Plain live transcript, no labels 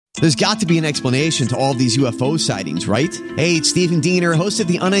There's got to be an explanation to all of these UFO sightings, right? Hey, it's Stephen Diener, host of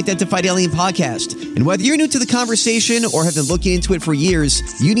the Unidentified Alien Podcast. And whether you're new to the conversation or have been looking into it for years,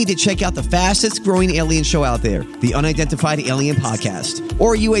 you need to check out the fastest growing alien show out there, the Unidentified Alien Podcast,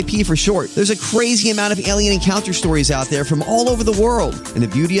 or UAP for short. There's a crazy amount of alien encounter stories out there from all over the world. And the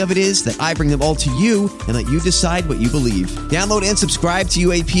beauty of it is that I bring them all to you and let you decide what you believe. Download and subscribe to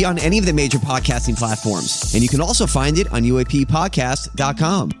UAP on any of the major podcasting platforms. And you can also find it on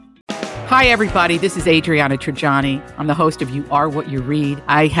UAPpodcast.com. Hi, everybody. This is Adriana Trajani. I'm the host of You Are What You Read.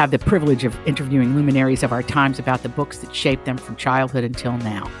 I have the privilege of interviewing luminaries of our times about the books that shaped them from childhood until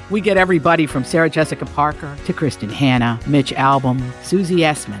now. We get everybody from Sarah Jessica Parker to Kristen Hanna, Mitch Albom, Susie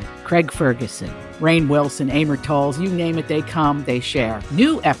Essman, Craig Ferguson, Rainn Wilson, Amor Tolls, you name it, they come, they share.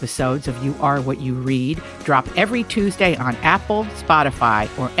 New episodes of You Are What You Read drop every Tuesday on Apple, Spotify,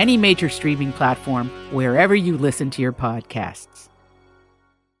 or any major streaming platform wherever you listen to your podcasts.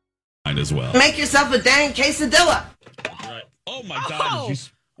 As well. Make yourself a dang quesadilla. Right. Oh my God!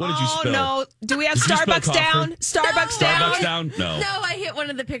 What did you spill? No. Do we have Did Starbucks down? Starbucks down? Starbucks down? No. No, I hit one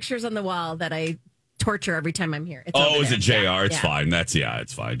of the pictures on the wall that I torture every time I'm here. It's Is it JR? It's fine.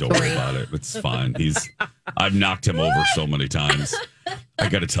 It's fine. Don't worry about it. It's fine. I've knocked him over so many times. I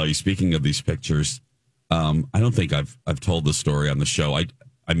got to tell you, speaking of these pictures, I don't think I've told the story on the show.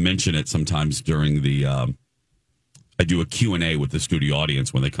 I mention it sometimes during the I do a Q&A with the studio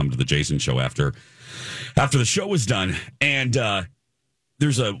audience when they come to the Jason show after the show is done. And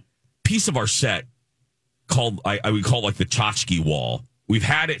there's a piece of our set called, I would call like the tchotchke wall. We've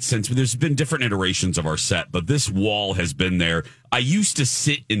had it since, there's been different iterations of our set, but this wall has been there. I used to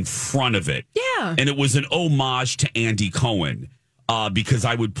sit in front of it. Yeah. And it was an homage to Andy Cohen because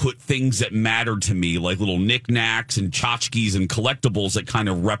I would put things that mattered to me, like little knickknacks and tchotchkes and collectibles that kind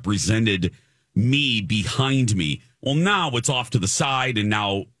of represented me behind me. Well, now it's off to the side, and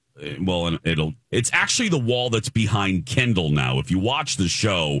now, it's actually the wall that's behind Kendall now. If you watch the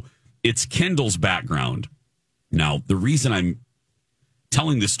show, it's Kendall's background. Now, the reason I'm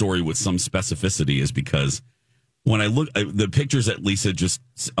telling this story with some specificity is because when I look at the pictures that Lisa just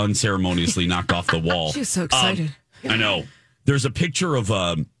unceremoniously knocked off the wall. She's so excited. I know. There's a picture of,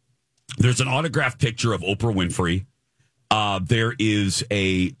 there's an autographed picture of Oprah Winfrey. There is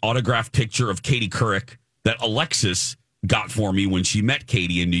a autographed picture of Katie Couric that Alexis got for me when she met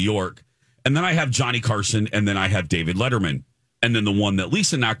Katie in New York. And then I have Johnny Carson, and then I have David Letterman. And then the one that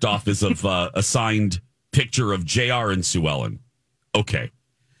Lisa knocked off is of a signed picture of JR and Sue Ellen. Okay.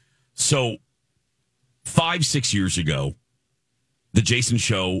 So 5-6 years ago, the Jason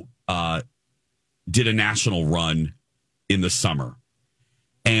Show did a national run in the summer.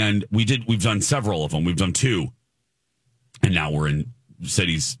 And we've done several of them. We've done 2. And now we're in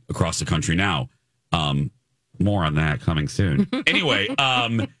cities across the country now. More on that coming soon. Anyway,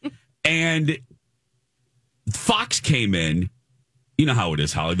 and Fox came in. You know how it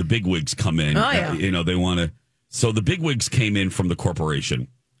is, Holly. The bigwigs come in. Oh, yeah. They want to. So the bigwigs came in from the corporation.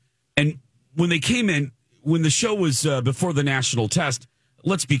 And when they came in, when the show was before the national test,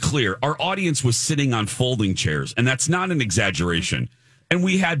 let's be clear, our audience was sitting on folding chairs. And that's not an exaggeration. And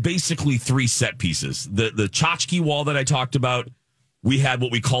we had basically 3 set pieces. The tchotchke wall that I talked about. We had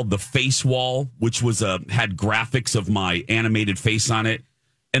what we called the face wall, which was had graphics of my animated face on it.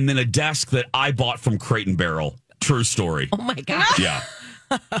 And then a desk that I bought from Crate and Barrel. True story. Oh, my God. Yeah.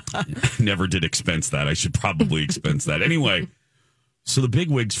 Never did expense that. I should probably expense that. Anyway, so the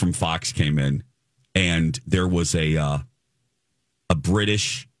bigwigs from Fox came in, and there was a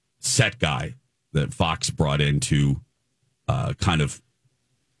British set guy that Fox brought in to kind of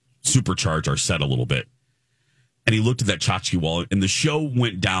supercharge our set a little bit. And he looked at that tchotchke wall, and the show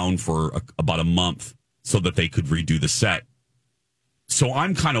went down for about a month so that they could redo the set. So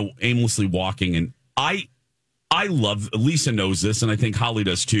I'm kind of aimlessly walking, and I love, Lisa knows this, and I think Holly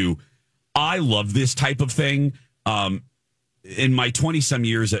does too. I love this type of thing. In my 20-some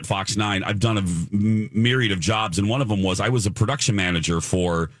years at Fox 9, I've done a myriad of jobs, and one of them was I was a production manager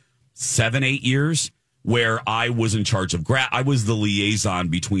for 7-8 years, where I was in charge of I was the liaison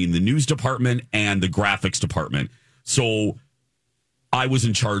between the news department and the graphics department. So I was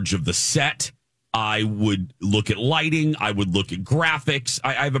in charge of the set. I would look at lighting. I would look at graphics.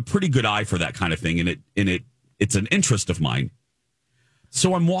 I have a pretty good eye for that kind of thing, and it's an interest of mine.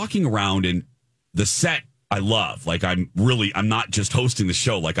 So I'm walking around, and the set I love. Like I'm not just hosting the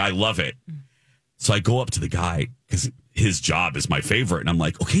show. Like I love it. So I go up to the guy because his job is my favorite, and I'm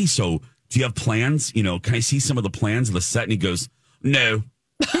like, okay, so do you have plans? Can I see some of the plans of the set? And he goes, no.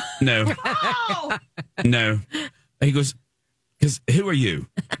 No. And he goes, because who are you?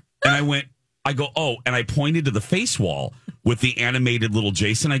 And I went, I go, oh, and I pointed to the face wall with the animated little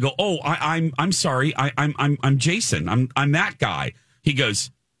Jason. I go, oh, I'm sorry. I'm Jason. I'm that guy. He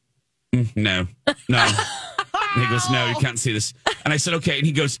goes, no. And he goes, no, you can't see this. And I said, okay. And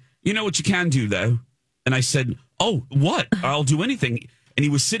he goes, you know what you can do though? And I said, oh, what? I'll do anything. And he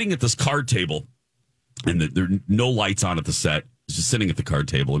was sitting at this card table, and there are no lights on at the set. He's just sitting at the card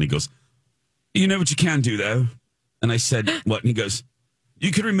table, and he goes, you know what you can do though? And I said, what? And he goes,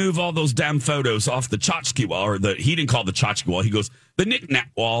 you could remove all those damn photos off the tchotchke wall, or he didn't call it the tchotchke wall. He goes, the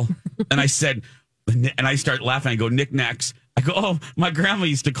knick-knack wall. And I said, and I start laughing. I go, knick-knacks. I go, oh, my grandma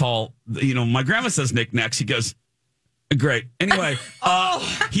used to call, my grandma says knick-knacks. He goes, great. Anyway,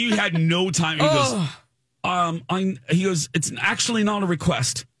 he had no time. He goes, he goes, it's actually not a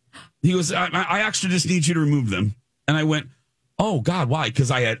request. He goes, I actually just need you to remove them. And I went, oh God, why?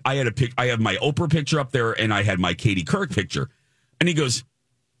 Because I had my Oprah picture up there, and I had my Katie Couric picture. And he goes,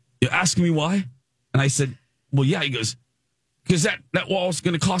 you're asking me why? And I said, well, yeah. He goes, because that wall is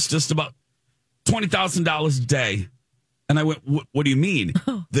going to cost just about $20,000 a day. And I went, what do you mean?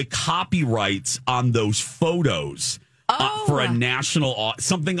 The copyrights on those photos for a national,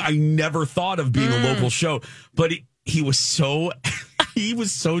 something I never thought of being a local show. But he was so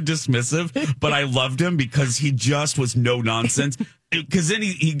dismissive, but I loved him because he just was no nonsense. Because then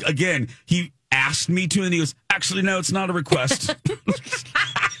he asked me to, and he goes, actually, no, it's not a request.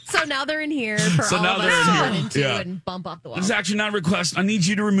 So now they're in here for all of us to run into and bump off the wall. It's actually not a request. I need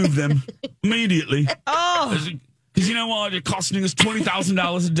you to remove them immediately. Because you know what? It's costing us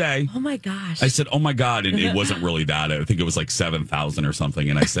 $20,000 a day. Oh, my gosh. I said, oh, my God. And it wasn't really that. I think it was like $7,000 or something.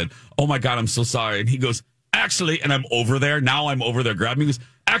 And I said, oh, my God, I'm so sorry. And he goes, actually, and I'm over there. Now I'm over there grabbing. He goes,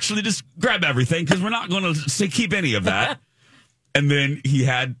 actually, just grab everything because we're not going to keep any of that. And then he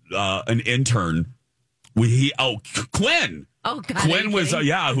had an intern. Quinn. Oh, God. Quinn was,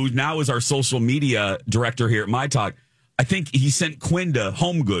 who now is our social media director here at My Talk. I think he sent Quinn to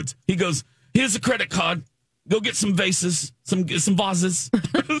Home Goods. He goes, here's a credit card. Go get some vases, some vases.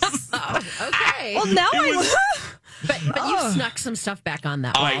 Okay. Well, now But you've snuck some stuff back on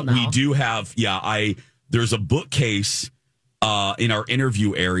that wall now. We do have, there's a bookcase in our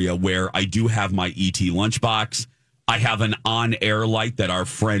interview area where I do have my ET lunchbox. I have an on-air light that our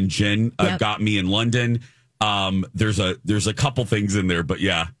friend Jen got me in London. There's a couple things in there, but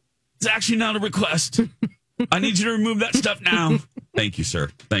yeah, it's actually not a request. I need you to remove that stuff now. Thank you, sir.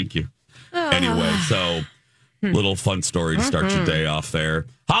 Thank you. Anyway, so little fun story to start your day off there.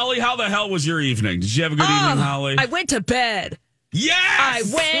 Holly, how the hell was your evening? Did you have a good evening, Holly? I went to bed. Yes! I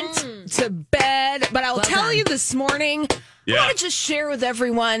went to bed, but I'll tell you this morning, I want to just share with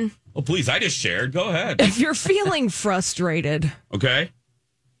everyone. Oh, please, I just shared. Go ahead. If you're feeling frustrated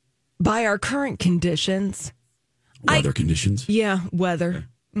by our current conditions. Weather conditions? Yeah, weather.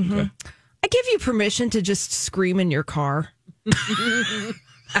 Okay. Mm-hmm. Okay. I give you permission to just scream in your car.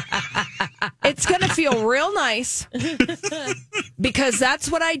 It's going to feel real nice because that's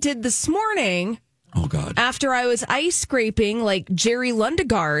what I did this morning. Oh, God. After I was ice scraping like Jerry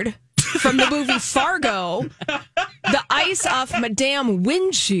Lundegaard from the movie Fargo, the ice off my damn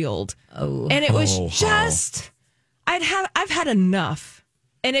windshield. Oh. And it was just, I've had enough.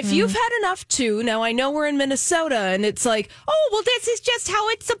 And if you've had enough too, now I know we're in Minnesota and it's like, oh, well, this is just how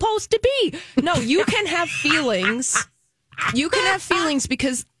it's supposed to be. No, you can have feelings. You can have feelings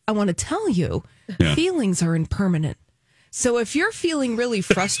because I want to tell you, feelings are impermanent. So if you're feeling really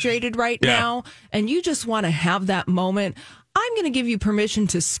frustrated right now and you just want to have that moment, I'm going to give you permission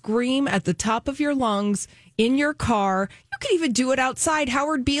to scream at the top of your lungs in your car. You could even do it outside.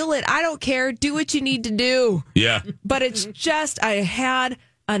 Howard Beale it. I don't care. Do what you need to do. Yeah. But it's just, I had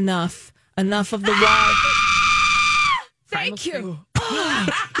enough of the wall. Thank you. Oh,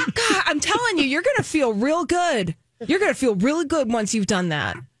 God, I'm telling you, you're going to feel real good. You're going to feel really good once you've done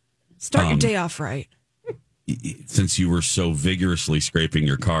that. Start your day off right. Since you were so vigorously scraping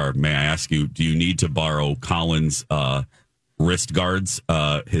your car, may I ask you, do you need to borrow Colin's wrist guards,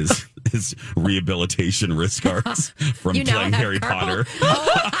 his rehabilitation wrist guards from playing Harry Potter?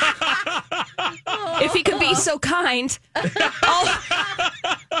 If he could be so kind.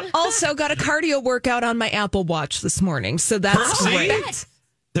 Also got a cardio workout on my Apple Watch this morning, so that's great.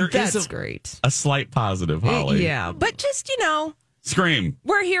 That's great. A slight positive, Holly. Yeah, but just, scream.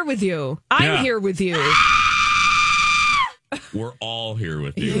 We're here with you. I'm here with you. We're all here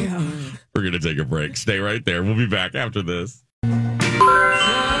with you. Yeah. We're going to take a break. Stay right there. We'll be back after this.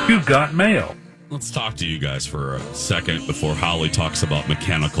 You've got mail. Let's talk to you guys for a second before Holly talks about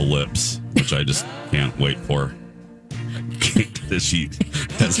mechanical lips, which I just can't wait for.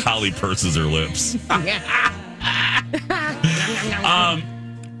 As Holly purses her lips.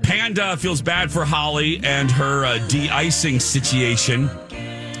 Panda feels bad for Holly and her de-icing situation.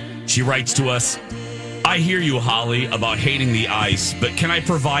 She writes to us, I hear you, Holly, about hating the ice, but can I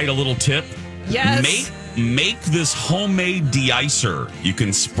provide a little tip? Yes. Make this homemade de-icer. You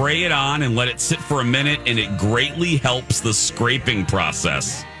can spray it on and let it sit for a minute, and it greatly helps the scraping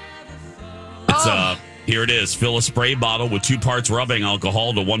process. It's here it is. Fill a spray bottle with 2 parts rubbing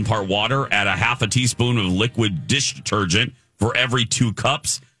alcohol to 1 part water. Add a half a teaspoon of liquid dish detergent for every 2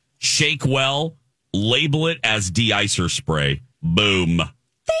 cups. Shake well. Label it as de-icer spray. Boom.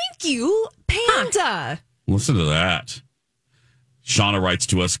 Thank you, Panda. Listen to that. Shauna writes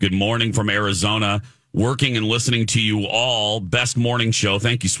to us, good morning from Arizona. Working and listening to you all. Best morning show.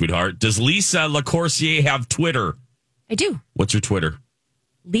 Thank you, sweetheart. Does Lisa LaCourcier have Twitter? I do. What's your Twitter?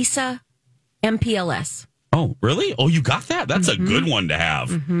 Lisa MPLS. Oh, really? Oh, you got that? That's a good one to have.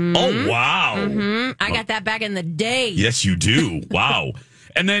 Oh, wow. I got that back in the day. Yes, you do. Wow.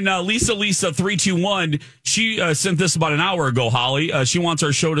 And then Lisa 321, she sent this about an hour ago, Holly. She wants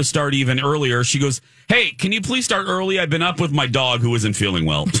our show to start even earlier. She goes, hey, can you please start early? I've been up with my dog who isn't feeling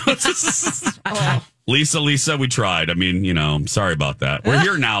well. Lisa, we tried. I mean, you know, sorry about that. We're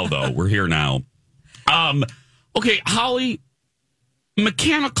here now, though. We're here now. Okay, Holly,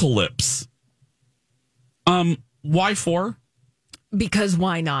 mechanical lips. Why for? Because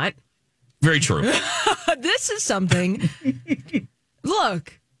why not? Very true. This is something.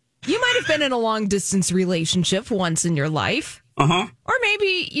 Look, you might have been in a long distance relationship once in your life. Uh-huh. Or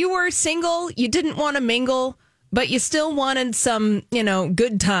maybe you were single, you didn't want to mingle, but you still wanted some,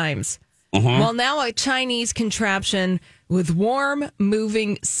 good times. Uh-huh. Well, now a Chinese contraption with warm,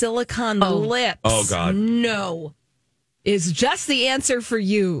 moving silicone lips. Oh, God. No. Is just the answer for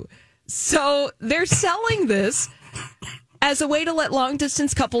you. So they're selling this as a way to let long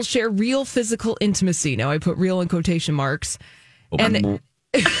distance couples share real physical intimacy. Now, I put real in quotation marks. And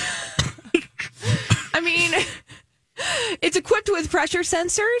I mean, it's equipped with pressure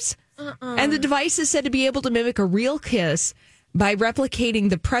sensors, and the device is said to be able to mimic a real kiss by replicating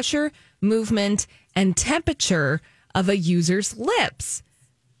the pressure, movement, and temperature of a user's lips.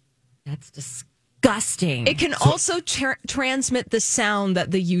 That's disgusting. It can also transmit the sound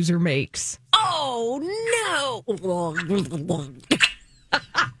that the user makes. Oh, no.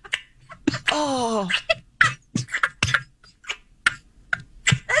 Oh.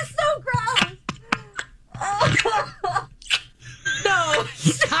 That's so gross. Oh. No,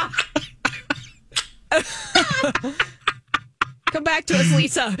 stop. Come back to us,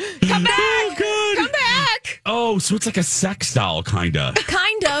 Lisa. Come back. Oh, God. Come back. Oh, so it's like a sex doll, kind of.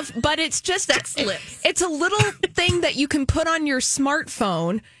 Kind of, but it's just it's a little thing that you can put on your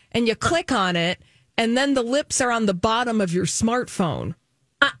smartphone, and you click on it, and then the lips are on the bottom of your smartphone.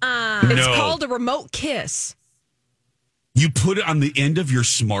 It's called a remote kiss. You put it on the end of your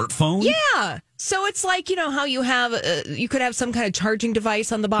smartphone? Yeah. So it's like, how you have, you could have some kind of charging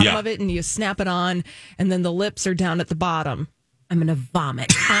device on the bottom of it, and you snap it on, and then the lips are down at the bottom. I'm going to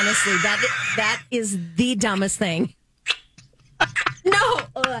vomit. Honestly, that is the dumbest thing. No.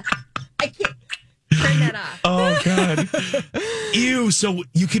 I can't. Turn that off. Oh, God. Ew. So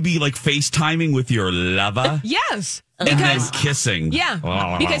you could be like FaceTiming with your lover? Yes. And then kissing. Yeah.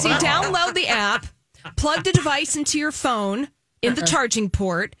 Because you download the app, plug the device into your phone in the charging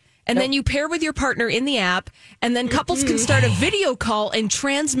port, and then you pair with your partner in the app, and then couples can start a video call and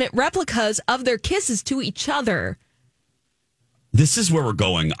transmit replicas of their kisses to each other. This is where we're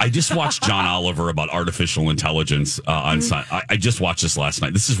going. I just watched John Oliver about artificial intelligence on Sun. I just watched this last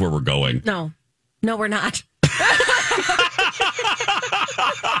night. This is where we're going. No, we're not.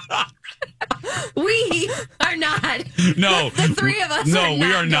 We are not. No. The three of us No, we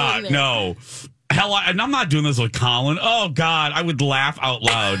are doing not. this. No. Hell, and I'm not doing this with Colin. Oh, God. I would laugh out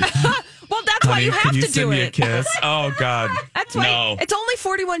loud. Well, that's why you have can you to send do me it. a kiss? Oh, God. That's why. No. It's only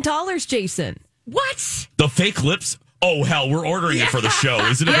 $41, Jason. What? The fake lips? Oh, hell, we're ordering it for the show.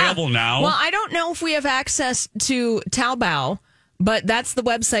 Is it available now? Well, I don't know if we have access to Taobao, but that's the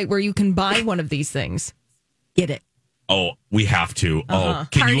website where you can buy one of these things. Get it. Oh, we have to. Oh,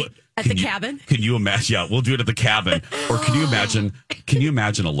 Party at the cabin? Can you imagine? Yeah, we'll do it at the cabin. Or can you imagine? Can you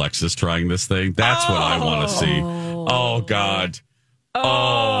imagine Alexis trying this thing? That's what I want to see. Oh, God.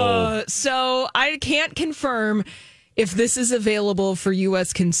 So I can't confirm if this is available for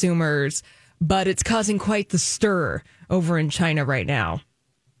U.S. consumers, but it's causing quite the stir over in China right now.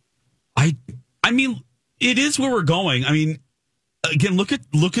 I mean, it is where we're going. I mean, again, look at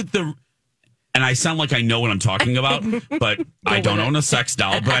the. And I sound like I know what I'm talking about, but I don't own a sex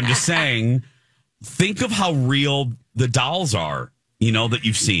doll. But I'm just saying, think of how real the dolls are, that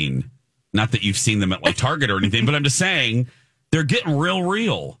you've seen. Not that you've seen them at like Target or anything, but I'm just saying they're getting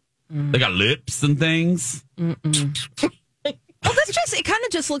real. They got lips and things. Well, it kind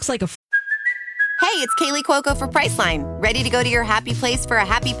of just looks like a. Hey, it's Kaylee Cuoco for Priceline. Ready to go to your happy place for a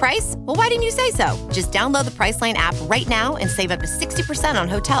happy price? Well, why didn't you say so? Just download the Priceline app right now and save up to 60% on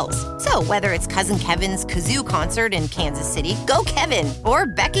hotels. So whether it's Cousin Kevin's Kazoo Concert in Kansas City, go Kevin, or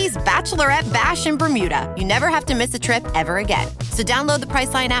Becky's Bachelorette Bash in Bermuda, you never have to miss a trip ever again. So download the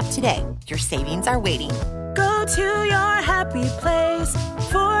Priceline app today. Your savings are waiting. Go to your happy place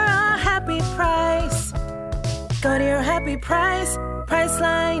for a happy price. Go to your happy price,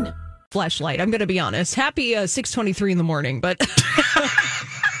 Priceline. Fleshlight. I'm going to be honest. Happy 6:23 in the morning, but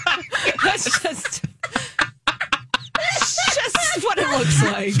that's just what it looks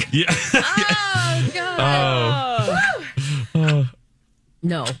like. Yeah. Oh, God.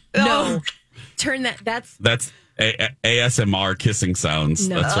 No. Turn that. That's ASMR kissing sounds.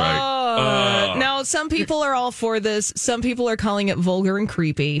 No. That's right. Now, some people are all for this. Some people are calling it vulgar and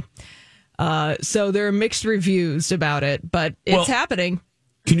creepy. So there are mixed reviews about it, but it's happening.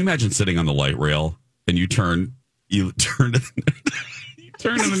 Can you imagine sitting on the light rail and you turn to the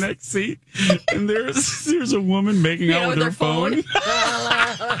next seat and there's a woman making out with her phone? Ew,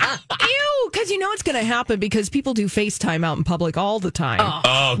 because you know it's going to happen because people do FaceTime out in public all the time.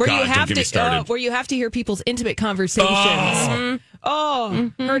 Oh, where God, you have don't get me started. where you have to hear people's intimate conversations.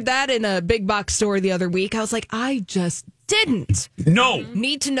 Heard that in a big box store the other week. I was like, I just didn't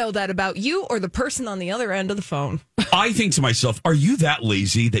need to know that about you or the person on the other end of the phone. I think to myself, are you that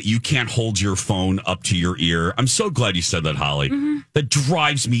lazy that you can't hold your phone up to your ear? I'm so glad you said that, Holly. That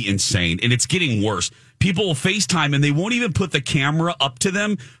drives me insane. And it's getting worse. People will FaceTime and they won't even put the camera up to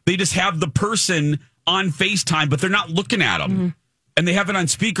them. They just have the person on FaceTime, but they're not looking at them. And they have it on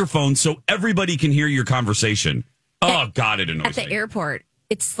speakerphone so everybody can hear your conversation. Oh, God, it annoys me. At the airport,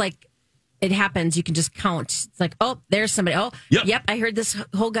 it's like it happens. You can just count. It's like, oh, there's somebody. Oh, yep. I heard this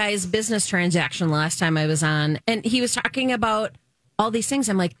whole guy's business transaction last time I was on. And he was talking about all these things.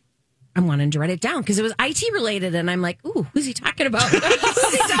 I'm like, I'm wanting to write it down because it was IT related. And I'm like, ooh, who's he talking about?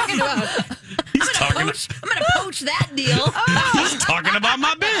 Who's he talking about? I'm going to poach that deal. He's talking about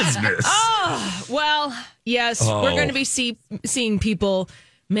my business. Well, yes, we're going to be seeing people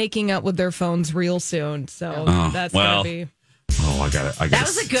making out with their phones real soon. So that's going to be... Oh, I got it. That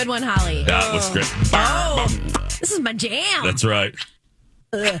was a good one, Holly. That was great. This is my jam. That's right.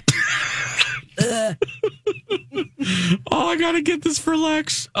 I got to get this for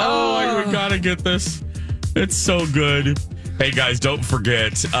Lex. I got to get this. It's so good. Hey, guys, don't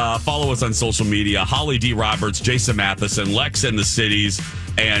forget, follow us on social media. Holly D. Roberts, Jason Matheson, Lex in the Cities,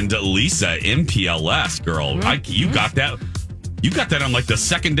 and Lisa MPLS, girl. You got that. You got that on like the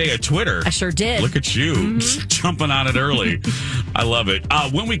second day of Twitter. I sure did. Look at you jumping on it early. I love it.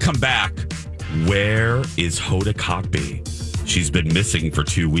 When we come back, where is Hoda Kotb? She's been missing for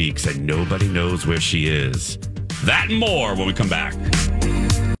 2 weeks and nobody knows where she is. That and more when we come back.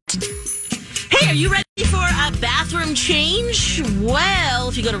 Hey, are you ready for a bathroom change? Well,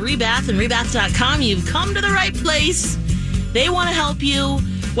 if you go to Rebath and Rebath.com, you've come to the right place. They want to help you.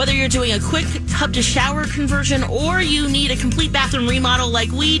 Whether you're doing a quick tub to shower conversion or you need a complete bathroom remodel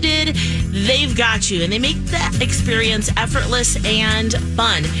like we did, they've got you. And they make that experience effortless and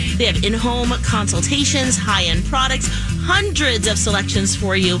fun. They have in-home consultations, high-end products, hundreds of selections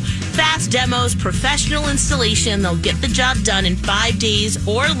for you, fast demos, professional installation. They'll get the job done in 5 days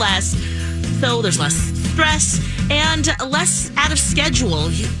or less. So there's less stress and less out of schedule.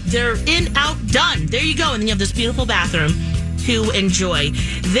 They're in, out, done. There you go. And then you have this beautiful bathroom to enjoy.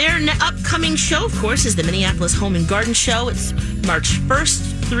 Their upcoming show, of course, is the Minneapolis Home and Garden Show. It's March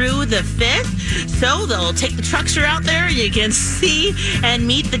 1st through the 5th. So they'll take the truckster out there. You can see and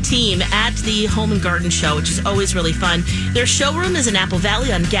meet the team at the Home and Garden Show, which is always really fun. Their showroom is in Apple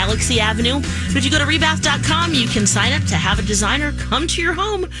Valley on Galaxy Avenue. But if you go to Rebath.com, you can sign up to have a designer come to your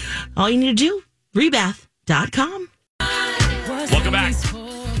home. All you need to do, Rebath.com. Welcome back.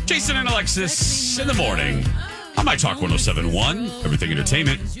 Jason and Alexis in the morning. On My Talk 107.1, everything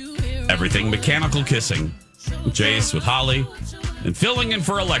entertainment, everything mechanical kissing. With Jace, with Holly, and filling in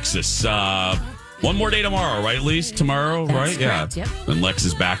for Alexis. One more day tomorrow, right, Lisa? Tomorrow, right? Correct, yeah. Yep. And Lex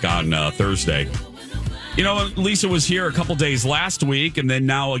is back on Thursday. You know, Lisa was here a couple days last week, and then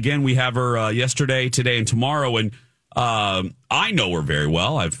now again we have her yesterday, today, and tomorrow. And I know her very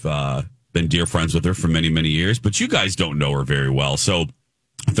well. I've been dear friends with her for many, many years, but you guys don't know her very well. So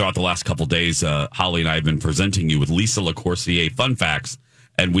throughout the last couple days, Holly and I have been presenting you with Lisa LaCourcier fun facts,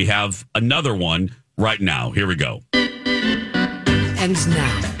 and we have another one right now. Here we go. And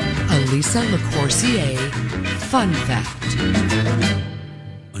now, a Lisa LaCourcier fun fact.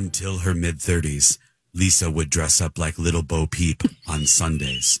 Until her mid-30s, Lisa would dress up like Little Bo Peep on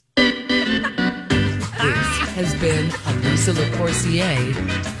Sundays. This has been a Lisa LaCourcier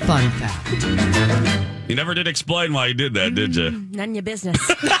Fun Fact. You never did explain why you did that, did you? None of your business.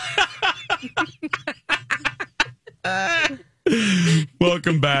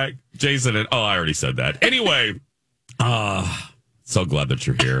 Welcome back, Jason. I already said that. Anyway, so glad that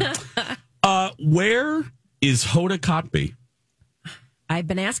you're here. Where is Hoda Kotb? I've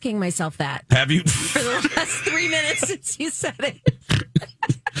been asking myself that. Have you? For the last 3 minutes since you said it.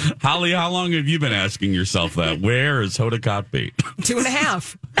 Holly, how long have you been asking yourself that? Where is Hoda Kotb?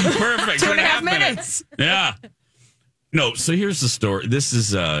 2.5. Perfect. 2.5 minutes. Yeah. No, so here's the story. This is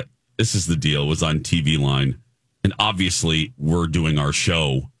the deal. It was on TV Line. And obviously, we're doing our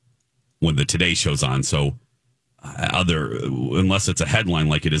show when the Today Show's on. So unless it's a headline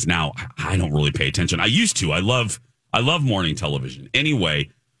like it is now, I don't really pay attention. I used to. I love morning television. Anyway,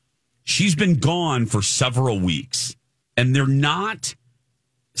 she's been gone for several weeks, and they're not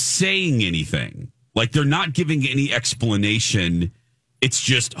saying anything. Like, they're not giving any explanation. It's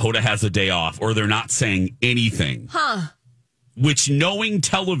just Hoda has a day off, or they're not saying anything. Which, knowing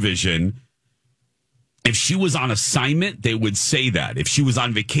television, if she was on assignment, they would say that. If she was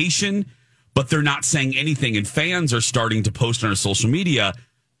on vacation, but they're not saying anything, and fans are starting to post on her social media,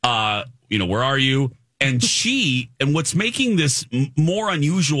 where are you? And what's making this more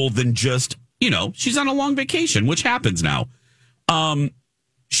unusual than just, she's on a long vacation, which happens now.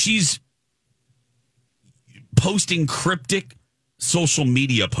 She's posting cryptic social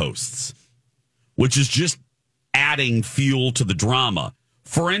media posts, which is just adding fuel to the drama.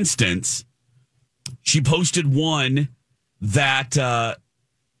 For instance, she posted one that the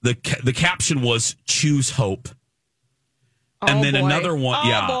caption was "Choose Hope." And then another one,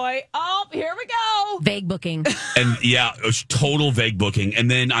 Oh, boy. Oh, here we go. Vague booking. And it was total vague booking.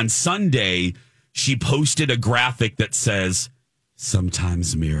 And then on Sunday, she posted a graphic that says,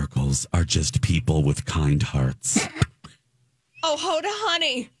 "Sometimes miracles are just people with kind hearts." Oh, Hoda,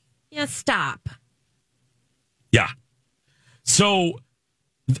 honey. Yeah, stop. Yeah. So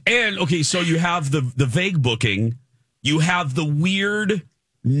you have the vague booking. You have the weird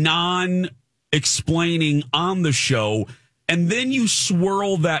non-explaining on the show. And then you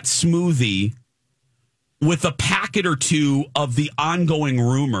swirl that smoothie with a packet or two of the ongoing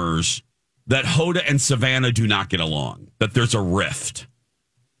rumors that Hoda and Savannah do not get along, that there's a rift.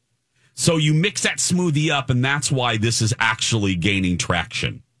 So you mix that smoothie up, and that's why this is actually gaining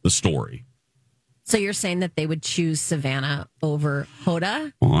traction, the story. So you're saying that they would choose Savannah over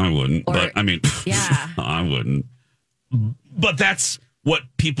Hoda? Well, I wouldn't, Yeah. I wouldn't. But that's what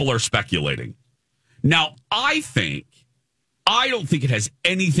people are speculating. Now, I don't think it has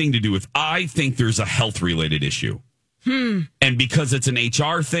anything to do with, I think there's a health-related issue. And because it's an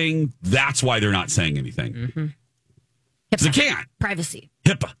HR thing, that's why they're not saying anything. Mm-hmm. They can't. Privacy.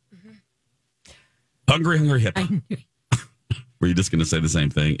 HIPAA. Hungry HIPAA. Were you just going to say the same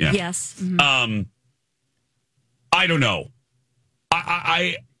thing? Yeah. Yes. Mm-hmm. I don't know.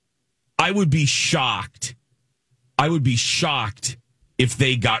 I would be shocked. I would be shocked if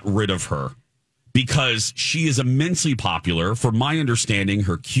they got rid of her, because she is immensely popular. From my understanding,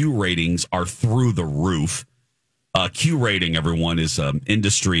 her Q ratings are through the roof. Q rating, everyone, is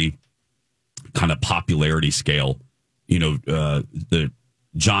industry kind of popularity scale. The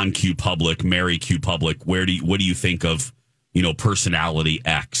John Q. Public, Mary Q. Public. What do you think of, personality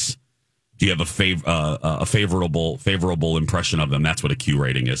X? Do you have a favorable impression of them? That's what a Q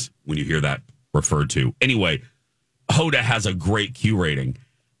rating is when you hear that referred to. Anyway, Hoda has a great Q rating,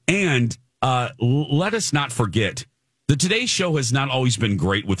 and let us not forget, the Today Show has not always been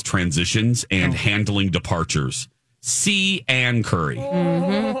great with transitions and handling departures. See Ann Curry.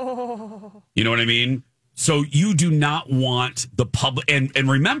 Mm-hmm. You know what I mean? So you do not want the public. And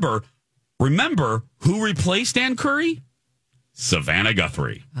remember who replaced Ann Curry? Savannah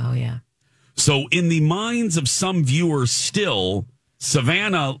Guthrie. Oh, yeah. So in the minds of some viewers still,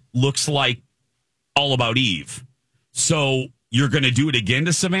 Savannah looks like All About Eve. So you're going to do it again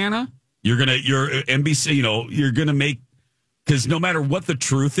to Savannah? You're NBC, you're going to make, because no matter what the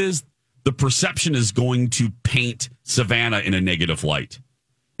truth is, the perception is going to paint Savannah in a negative light.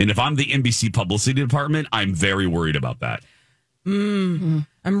 And if I'm the NBC publicity department, I'm very worried about that. I'm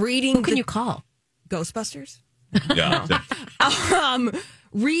reading. Who can you call? Ghostbusters? Yeah. I'm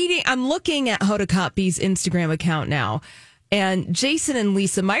looking at Hoda Kotb's Instagram account now. And Jason and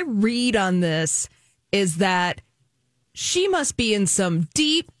Lisa, my read on this is that she must be in some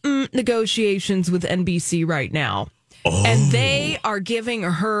deep negotiations with NBC right now. Oh. And they are giving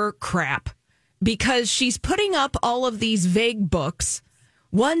her crap because she's putting up all of these vague books.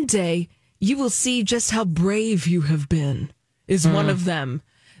 One day you will see just how brave you have been, is one of them.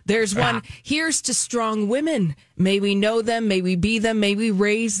 There's one, here's to strong women. May we know them, may we be them, may we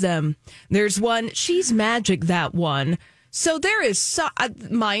raise them. There's one, she's magic, that one. So there is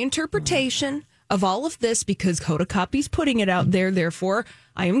my interpretation of all of this, because Hoda Kotb's putting it out there. Therefore,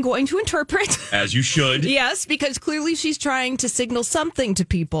 I am going to interpret. As you should. Yes, because clearly she's trying to signal something to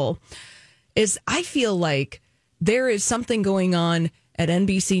people. I feel like there is something going on at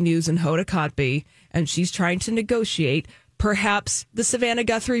NBC News and Hoda Kotb, and she's trying to negotiate. Perhaps the Savannah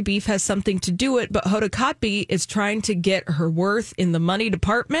Guthrie beef has something to do with it, but Hoda Kotb is trying to get her worth in the money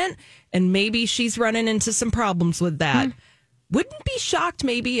department, and maybe she's running into some problems with that. Wouldn't be shocked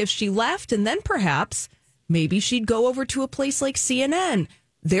maybe if she left, and then perhaps maybe she'd go over to a place like CNN.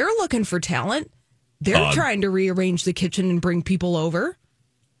 They're looking for talent. They're trying to rearrange the kitchen and bring people over.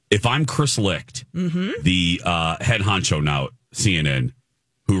 If I'm Chris Licht, the head honcho now at CNN,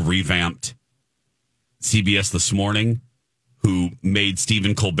 who revamped CBS This Morning, who made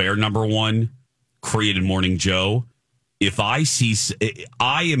Stephen Colbert #1, created Morning Joe. If I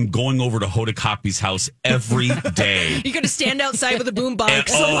I am going over to Hoda Kotb's house every day. You're going to stand outside with a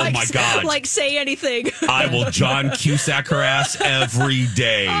boombox. My God. Like, say anything. I will John Cusack her ass every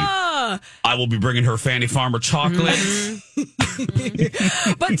day. I will be bringing her Fanny Farmer chocolate.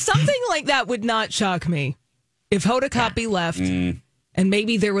 But something like that would not shock me. If Hoda Kotb left, and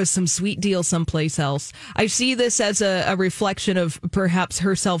maybe there was some sweet deal someplace else. I see this as a reflection of perhaps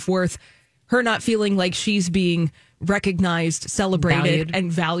her self-worth, her not feeling like she's being recognized, celebrated,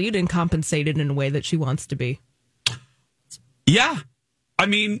 and valued and compensated in a way that she wants to be. Yeah. I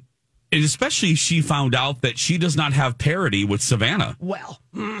mean, and especially she found out that she does not have parity with Savannah. Well.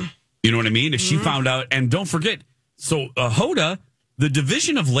 You know what I mean? If she found out, and don't forget, so Hoda, the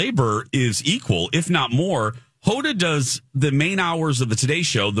division of labor is equal, if not more. Hoda does the main hours of the Today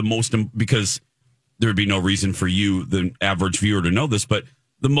Show, the most, because there would be no reason for you, the average viewer, to know this, but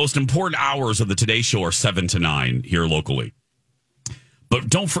the most important hours of the Today Show are 7 to 9 here locally.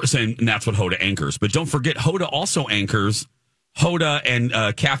 But and that's what Hoda anchors. But don't forget, Hoda also anchors Hoda and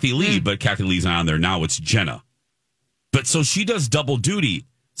Kathy Lee, but Kathy Lee's not on there now. It's Jenna. But so she does double duty.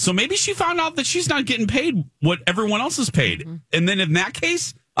 So maybe she found out that she's not getting paid what everyone else is paid. And then in that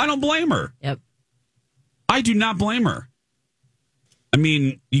case, I don't blame her. Yep. I do not blame her. I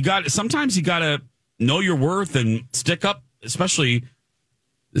mean, sometimes you got to know your worth and stick up, especially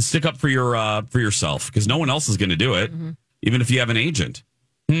stick up for yourself, because no one else is going to do it, even if you have an agent.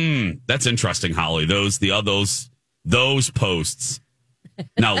 That's interesting, Holly. Those posts.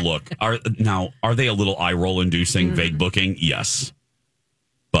 Now look, are they a little eye roll inducing, vague booking? Yes.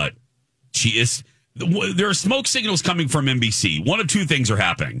 But there are smoke signals coming from NBC. One of two things are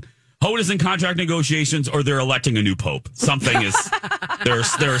happening. Hoda's in contract negotiations, or they're electing a new pope. Something is there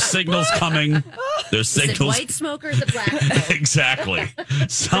are signals coming. There's signals. Is it white smoke or is it black smoke? Exactly.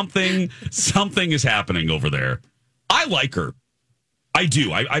 Something is happening over there. I like her. I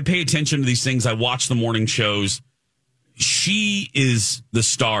do. I pay attention to these things. I watch the morning shows. She is the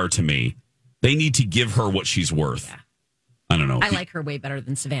star to me. They need to give her what she's worth. Yeah. I don't know. I like her way better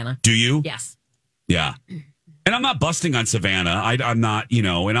than Savannah. Do you? Yes. Yeah. And I'm not busting on Savannah. I'm not,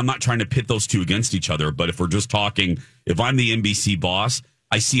 and I'm not trying to pit those two against each other. But if we're just talking, if I'm the NBC boss,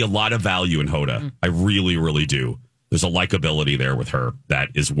 I see a lot of value in Hoda. I really, really do. There's a likability there with her that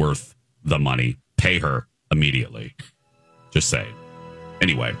is worth the money. Pay her immediately. Just saying.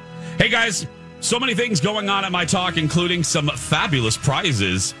 Anyway. Hey, guys. So many things going on at My Talk, including some fabulous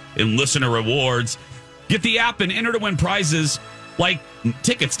prizes in listener rewards. Get the app and enter to win prizes like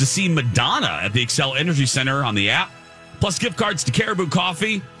tickets to see Madonna at the Xcel Energy Center on the app, plus gift cards to Caribou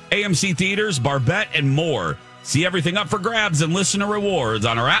Coffee, AMC Theaters, Barbette, and more. See everything up for grabs and listener rewards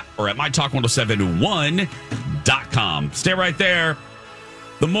on our app or at mytalk1071.com. Stay right there.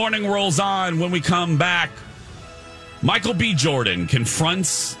 The morning rolls on. When we come back, Michael B. Jordan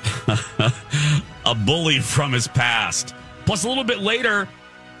confronts a bully from his past. Plus, a little bit later,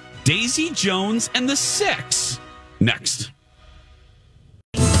 Daisy Jones and the Six. Next.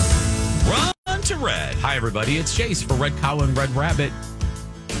 Run to Red. Hi, everybody. It's Chase for Red Cow and Red Rabbit.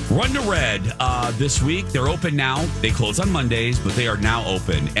 Run to Red this week. They're open now. They close on Mondays, but they are now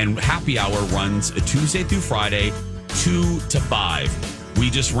open. And happy hour runs Tuesday through Friday, 2 to 5.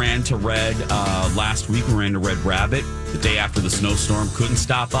 We just ran to Red last week. We ran to Red Rabbit the day after the snowstorm. Couldn't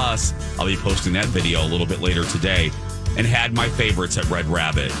stop us. I'll be posting that video a little bit later today. And had my favorites at Red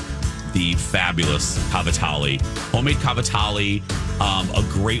Rabbit. The fabulous cavatappi, homemade cavatappi, a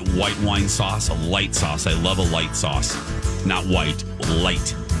great white wine sauce, a light sauce. I love a light sauce, not white,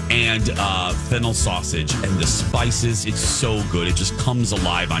 light. and fennel sausage and the spices. It's so good. It just comes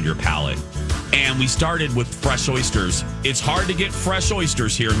alive on your palate. And we started with fresh oysters. It's hard to get fresh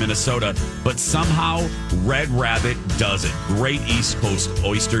oysters here in Minnesota, but somehow Red Rabbit does it. Great East Coast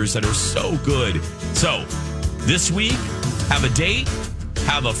oysters that are so good. So this week, have a date,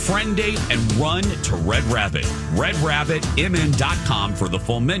 have a friend date, and run to Red Rabbit. RedRabbitMN.com for the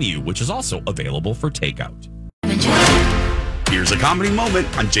full menu, which is also available for takeout. Here's a comedy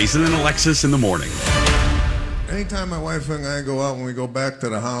moment on Jason and Alexis in the morning. Anytime my wife and I go out, when we go back to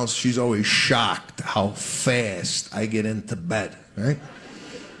the house, she's always shocked how fast I get into bed, right?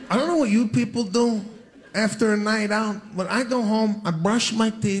 I don't know what you people do after a night out. When I go home, I brush my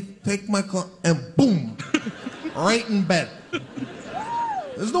teeth, take my clothes, and boom, right in bed.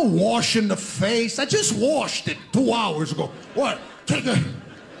 There's no washing the face. I just washed it 2 hours ago. What? Take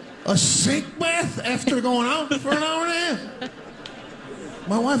a sink bath after going out for an hour and a half?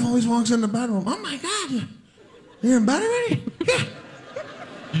 My wife always walks in the bedroom. Oh, my God. You're in bed already? Yeah.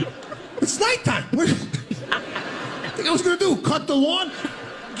 It's nighttime. What do you think I was going to do? Cut the lawn?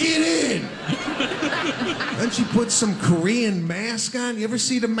 Get in. Then she puts some Korean mask on. You ever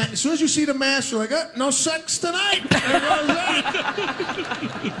see the mask? As soon as you see the mask, you're like, no sex tonight. There goes that.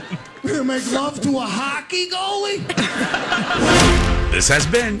 We're going to make love to a hockey goalie? This has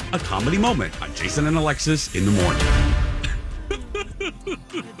been a comedy moment on Jason and Alexis in the morning.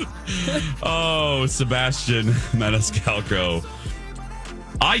 Oh, Sebastian Maniscalco.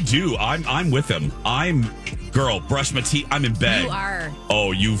 I do. I'm with him. Girl, brush my teeth. I'm in bed. You are.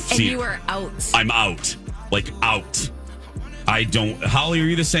 Oh, you've seen. And you are out. I'm out. Like, out. I don't. Holly, are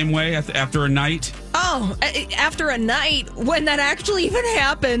you the same way after a night? Oh, after a night, when that actually even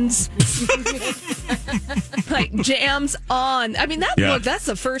happens. Like, jams on. I mean, look, that's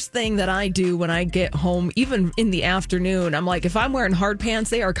the first thing that I do when I get home, even in the afternoon. I'm like, if I'm wearing hard pants,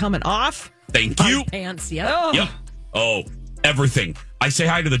 they are coming off. Thank you. Hard pants, yep. Oh. Yep. Oh, everything. I say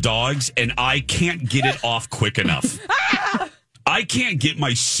hi to the dogs, and I can't get it off quick enough. I can't get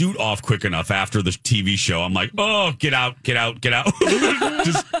my suit off quick enough after the TV show. I'm like, oh, get out, get out, get out.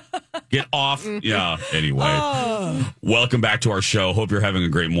 Just get off. Yeah, anyway. Welcome back to our show. Hope you're having a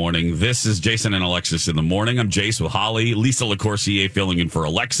great morning. This is Jason and Alexis in the morning. I'm Jace with Holly. Lisa LaCourcier filling in for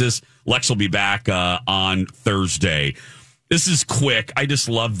Alexis. Lex will be back on Thursday. This is quick. I just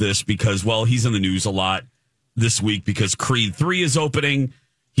love this because, well, he's in the news a lot this week because Creed 3 is opening.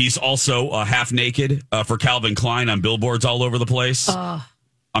 He's also half naked for Calvin Klein on billboards all over the place.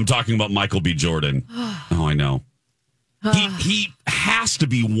 I'm talking about Michael B. Jordan. Oh, I know. He has to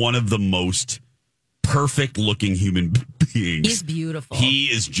be one of the most perfect looking human beings. He's beautiful. He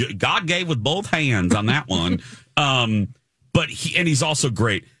is. God gave with both hands on that one. But he's also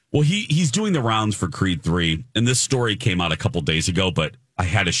great. Well, he's doing the rounds for Creed 3, and this story came out a couple days ago, but I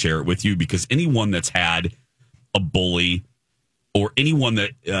had to share it with you because anyone that's had a bully or anyone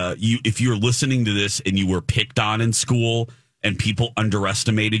that if you're listening to this and you were picked on in school and people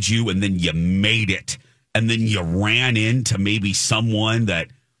underestimated you and then you made it and then you ran into maybe someone that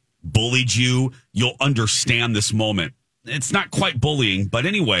bullied you, you'll understand this moment. It's not quite bullying, but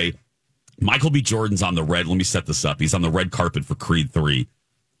anyway, Michael B. Jordan's on the red. Let me set this up. He's on the red carpet for Creed 3.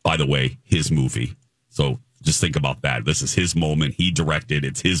 By the way, his movie. So just think about that. This is his moment. He directed.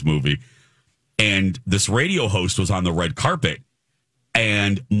 It's his movie. And this radio host was on the red carpet.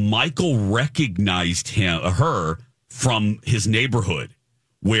 And Michael recognized her from his neighborhood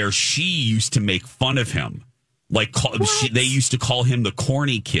where she used to make fun of him. Like they used to call him the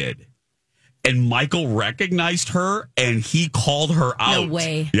corny kid. And Michael recognized her and he called her out. No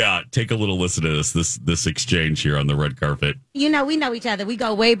way. Yeah, take a little listen to this exchange here on the red carpet. You know, we know each other. We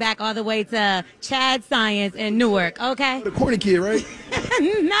go way back all the way to Chad Science in Newark, okay? The corny kid, right?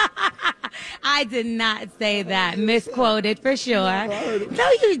 No, I did not say that. Misquoted for sure.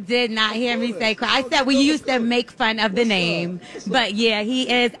 No, you did not hear me say I said we used to make fun of the name. But yeah,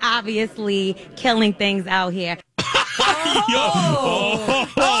 he is obviously killing things out here.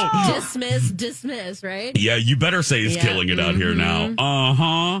 Dismiss, right? Yeah, you better say he's killing it out here now.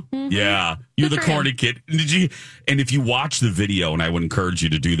 Mm-hmm. Yeah, you're the corny kid. And if you watch the video, and I would encourage you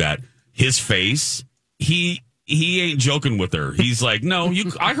to do that, his face, he ain't joking with her. He's like, no,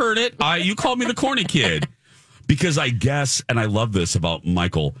 I heard it. You called me the corny kid. Because I guess, and I love this about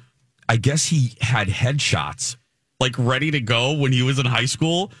Michael, I guess he had headshots like ready to go when he was in high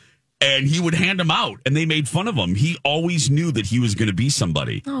school. And he would hand them out, and they made fun of him. He always knew that he was going to be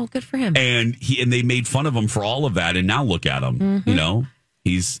somebody. Oh, good for him. And they made fun of him for all of that. And now look at him. Mm-hmm. You know,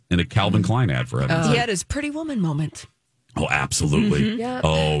 he's in a Calvin Klein ad for him. He had his Pretty Woman moment. Oh, absolutely. Mm-hmm. Yeah.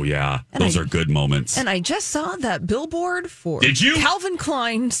 Oh, yeah. Those are good moments. And I just saw that billboard for Did you? Calvin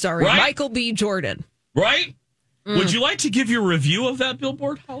Klein starring Michael B. Jordan. Right? Would you like to give your review of that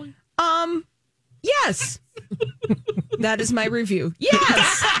billboard, Holly? Yes. That is my review.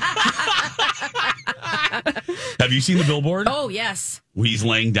 Yes. Have you seen the billboard? Oh, yes. He's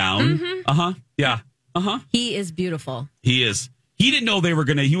laying down. Mhm. Uh-huh. Yeah. Uh-huh. He is beautiful. He is. He didn't know they were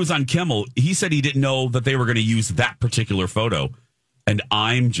going to, he was on Kimmel. He said he didn't know that they were going to use that particular photo. And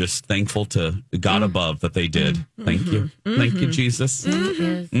I'm just thankful to God above that they did. Thank you. Thank you, Jesus.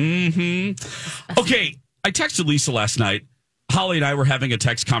 Okay. I texted Lisa last night. Holly and I were having a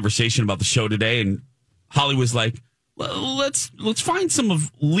text conversation about the show today, and Holly was like, well, let's find some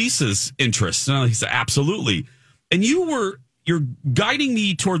of Lisa's interests. And I said, absolutely. And you're guiding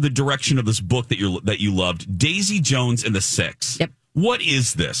me toward the direction of this book that you loved, Daisy Jones and the Six. Yep. What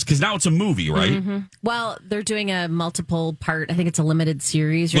is this? Because now it's a movie, right? Mm-hmm. Well, they're doing a multiple part. I think it's a limited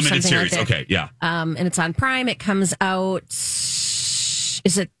series or something like that. Okay, yeah. And it's on Prime. It comes out.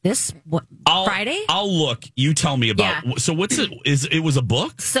 Is it this Friday? I'll look. You tell me about. Yeah. So what's it? It was a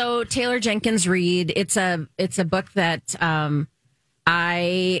book? So Taylor Jenkins Reid. It's a book that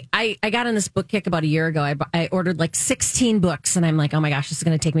I got on this book kick about a year ago. I ordered like 16 books, and I'm like, oh my gosh, this is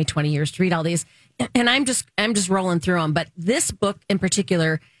going to take me 20 years to read all these. And I'm just rolling through them. But this book in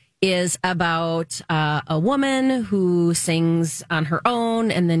particular is about a woman who sings on her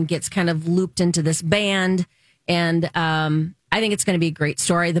own and then gets kind of looped into this band. And I think it's going to be a great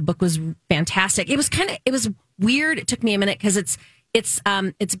story. The book was fantastic. It was weird. It took me a minute because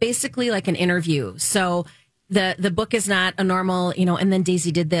it's basically like an interview. So the book is not a normal, and then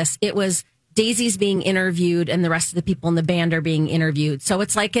Daisy did this. It was Daisy's being interviewed and the rest of the people in the band are being interviewed. So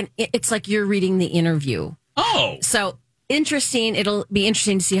it's like you're reading the interview. Oh, so interesting. It'll be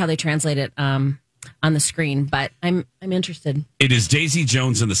interesting to see how they translate it on the screen, but I'm interested. It is Daisy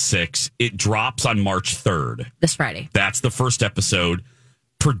Jones and the Six. It drops on March 3rd. This Friday. That's the first episode.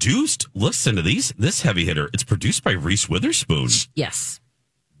 Produced, listen to this heavy hitter. It's produced by Reese Witherspoon. Yes.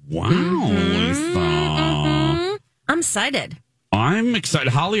 Wow. Lisa. I'm excited. I'm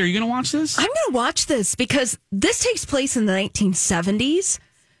excited. Holly, are you going to watch this? I'm going to watch this because this takes place in the 1970s.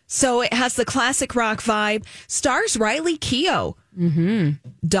 So it has the classic rock vibe. Stars Riley Keough,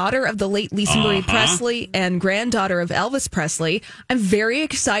 daughter of the late Lisa Marie Presley and granddaughter of Elvis Presley. I'm very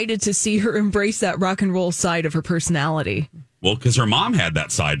excited to see her embrace that rock and roll side of her personality. Well, because her mom had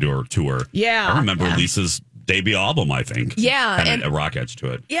that side to her. Yeah. I remember Lisa's debut album, I think. Yeah. Had a rock edge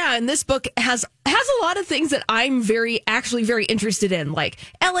to it. Yeah, and this book has a lot of things that I'm very interested in, like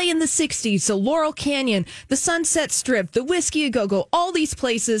LA in the 60s, so Laurel Canyon, the Sunset Strip, the Whiskey A Go-Go, all these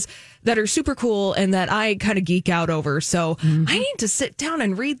places that are super cool and that I kind of geek out over. So I need to sit down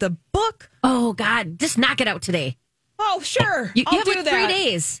and read the book. Oh, God, just knock it out today. Oh, sure. You I'll have do like that. 3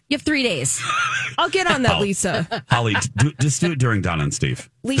 days. You have 3 days. I'll get on that, Lisa. Holly, just do it during Donna and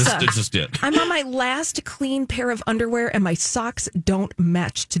Steve. Lisa, just it. I'm on my last clean pair of underwear and my socks don't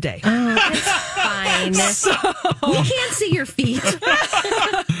match today. It's fine. We can't see your feet.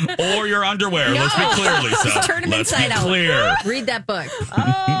 Or your underwear. No. Let's be clear, Lisa. Just turn them Let's inside be out. clear. Read that book.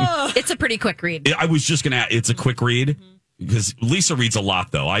 It's a pretty quick read. I was just going to add, it's a quick read because Lisa reads a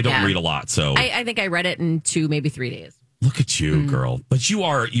lot, though. I don't read a lot, so. I think I read it in 2, maybe 3 days. Look at you, girl. But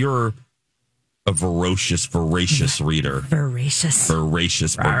you're a voracious reader. Voracious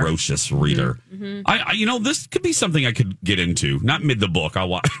reader. I this could be something I could get into. Not mid the book. I'll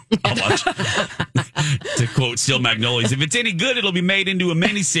watch. To quote Steel Magnolias, if it's any good, it'll be made into a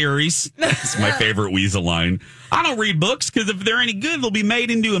miniseries. That's my favorite Weasel line. I don't read books because if they're any good, they'll be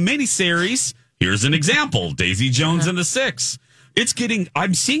made into a miniseries. Here's an example: Daisy Jones and the Six.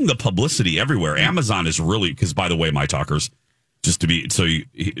 I'm seeing the publicity everywhere. Amazon is really, because by the way, my talkers, just to be,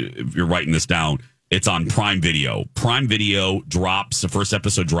 if you're writing this down, it's on Prime Video. Prime Video drops, the first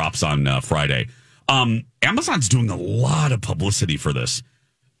episode drops on Friday. Amazon's doing a lot of publicity for this.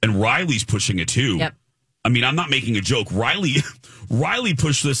 And Riley's pushing it too. Yep. I mean, I'm not making a joke. Riley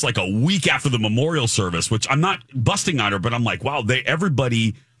pushed this like a week after the memorial service, which I'm not busting on her, but I'm like, wow, they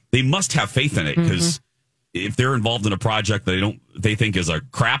must have faith in it because if they're involved in a project they think is a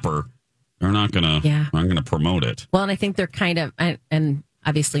crapper, they're not gonna promote it. Well, and I think they're kind of, and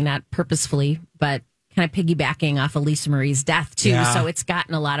obviously not purposefully, but kind of piggybacking off of Lisa Marie's death too. Yeah. So it's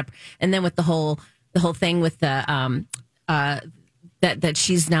gotten a lot of, and then with the whole thing with the that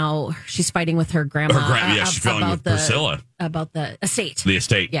she's fighting with her grandma. She's fighting with Priscilla about the estate. The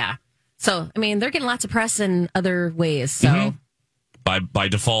estate. Yeah. So I mean, they're getting lots of press in other ways. So by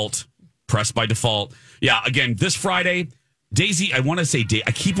default. Press by default. Yeah, again, this Friday, Daisy, I want to say,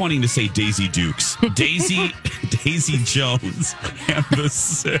 I keep wanting to say Daisy Dukes. Daisy Jones and the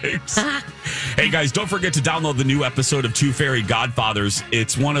Six. Hey, guys, don't forget to download the new episode of Two Fairy Godfathers.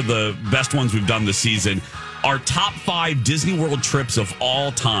 It's one of the best ones we've done this season. Our top 5 Disney World trips of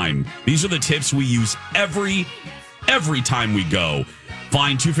all time. These are the tips we use every time we go.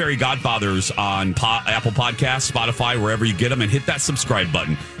 Find Two Fairy Godfathers on Apple Podcasts, Spotify, wherever you get them, and hit that subscribe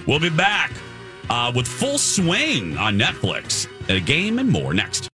button. We'll be back with Full Swing on Netflix, a game and more next.